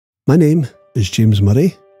My name is James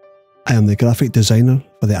Murray. I am the graphic designer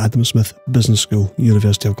for the Adam Smith Business School,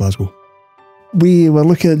 University of Glasgow. We were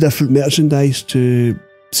looking at different merchandise to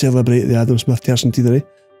celebrate the Adam Smith tercentenary,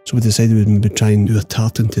 so we decided we'd maybe try and do a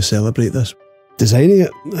tartan to celebrate this. Designing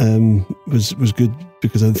it was good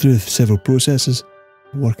because I went through several processes,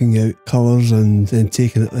 working out colours and then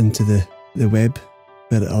taking it into the web,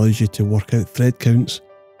 where it allows you to work out thread counts.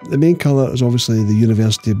 The main colour is obviously the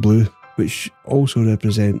university blue, which also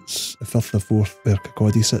represents the 5th of 4th where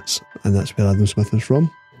Kirkcaldy sits, and that's where Adam Smith is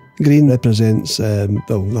from. Green represents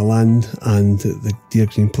the land and the dear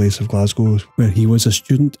green place of Glasgow, where he was a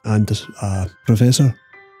student and a professor.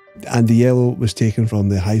 And the yellow was taken from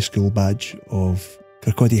the high school badge of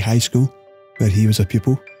Kirkcaldy High School, where he was a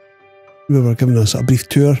pupil. We were given a brief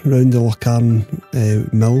tour around the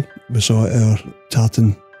Lochcarn mill. We saw our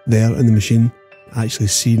tartan there in the machine. Actually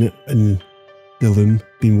seeing it in the loom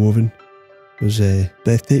being woven was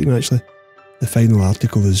breathtaking, actually. The final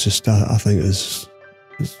article is just, I think, is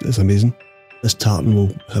amazing. This tartan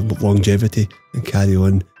will have longevity and carry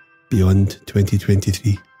on beyond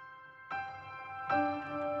 2023.